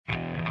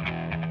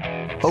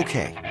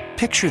Okay,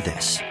 picture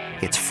this.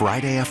 It's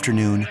Friday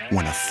afternoon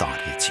when a thought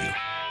hits you.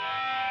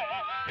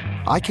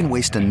 I can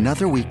waste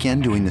another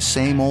weekend doing the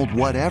same old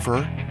whatever,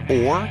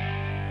 or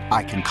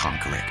I can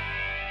conquer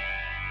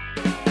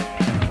it.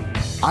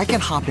 I can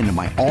hop into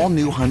my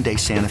all-new Hyundai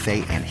Santa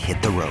Fe and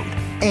hit the road.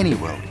 Any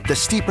road. The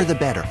steeper, the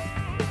better.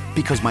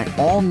 Because my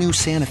all-new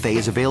Santa Fe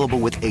is available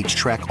with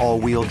H-Track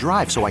all-wheel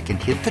drive, so I can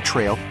hit the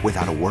trail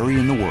without a worry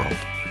in the world.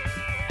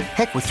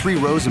 Heck, with 3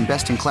 rows and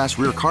best-in-class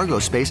rear cargo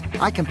space,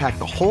 I can pack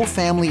the whole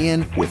family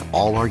in with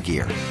all our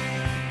gear.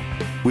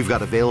 We've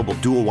got available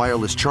dual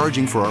wireless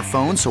charging for our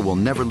phones, so we'll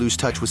never lose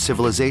touch with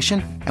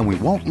civilization, and we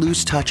won't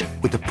lose touch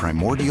with the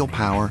primordial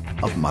power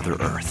of Mother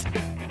Earth.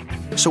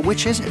 So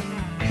which is it?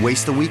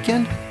 Waste the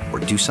weekend or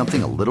do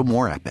something a little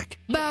more epic?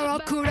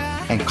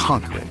 And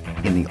conquer it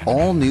in the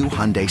all-new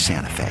Hyundai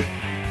Santa Fe.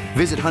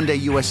 Visit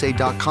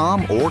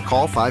HyundaiUSA.com or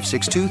call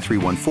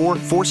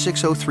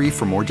 562-314-4603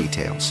 for more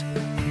details.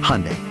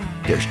 Hyundai,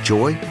 there's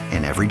joy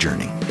in every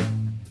journey.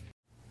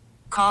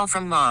 Call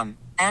from mom.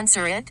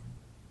 Answer it.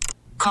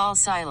 Call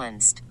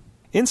silenced.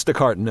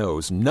 Instacart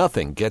knows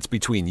nothing gets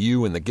between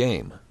you and the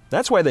game.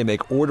 That's why they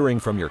make ordering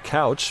from your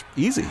couch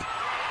easy.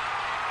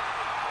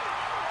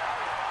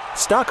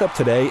 Stock up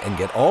today and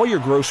get all your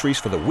groceries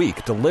for the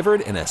week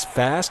delivered in as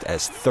fast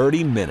as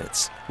 30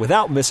 minutes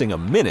without missing a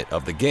minute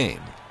of the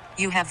game.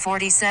 You have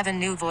 47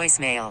 new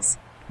voicemails.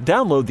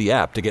 Download the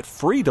app to get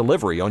free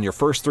delivery on your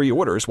first 3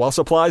 orders while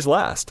supplies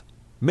last.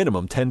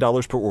 Minimum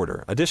 $10 per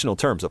order. Additional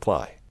terms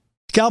apply.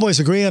 Cowboys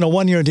agree on a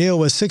 1-year deal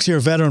with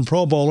 6-year veteran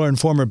Pro Bowler and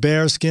former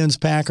Bears, Skins,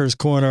 Packers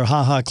corner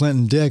HaHa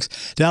Clinton Dix.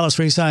 Dallas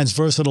re-signs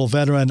versatile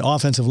veteran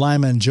offensive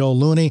lineman Joe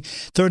Looney.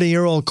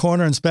 30-year-old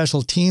corner and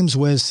special teams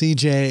whiz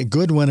C.J.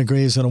 Goodwin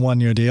agrees on a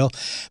 1-year deal.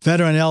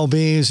 Veteran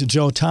LBs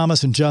Joe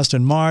Thomas and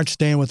Justin March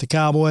staying with the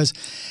Cowboys.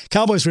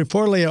 Cowboys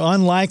reportedly are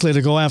unlikely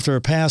to go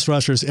after pass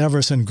rushers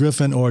Everson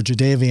Griffin or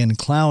Jadeveon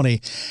Clowney.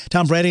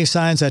 Tom Brady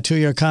signs that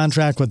 2-year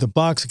contract with the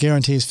Bucs,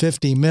 guarantees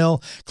 $50 million,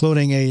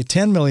 including a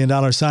 $10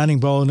 million signing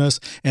bonus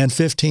and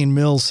 $15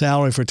 million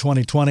salary for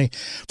 2020.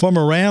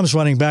 Former Rams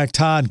running back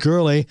Todd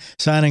Gurley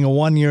signing a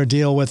 1-year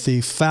deal with the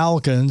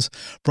Falcons.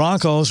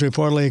 Broncos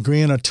reportedly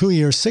agreeing a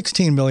 2-year,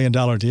 $16 million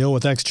deal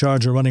with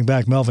ex-Charger running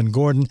back Melvin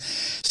Gordon.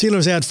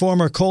 Steelers add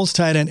former Colts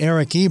tight end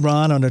Eric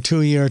Ebron on a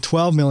 2-year,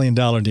 $12 million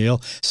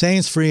deal.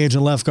 Saints free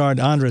agent left guard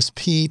Andres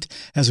Pete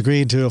has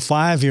agreed to a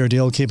 5-year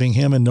deal, keeping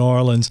him in New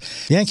Orleans.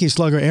 Yankees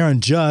slugger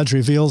Aaron Judge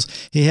reveals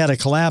he had a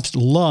collapsed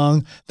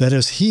lung that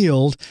has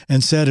healed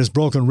and said his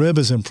broken rib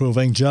is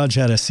improving. Judge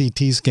had a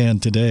CT scan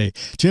today.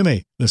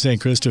 Jimmy, the St.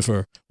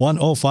 Christopher,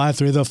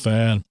 105.3 The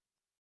Fan.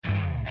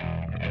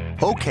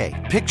 Okay,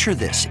 picture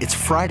this. It's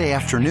Friday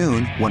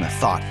afternoon when a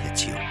thought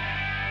hits you.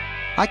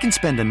 I can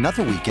spend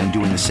another weekend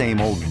doing the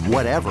same old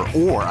whatever,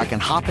 or I can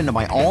hop into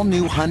my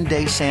all-new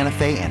Hyundai Santa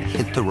Fe and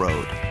hit the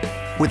road.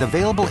 With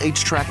available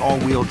H-Track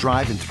all-wheel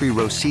drive and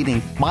 3-row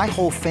seating, my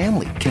whole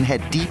family can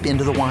head deep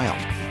into the wild.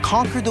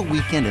 Conquer the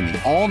weekend in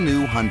the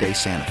all-new Hyundai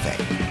Santa Fe.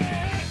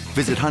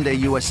 Visit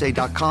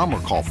HyundaiUSA.com or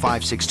call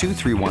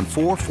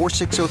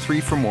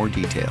 562-314-4603 for more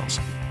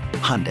details.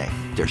 Hyundai,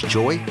 there's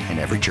joy in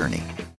every journey.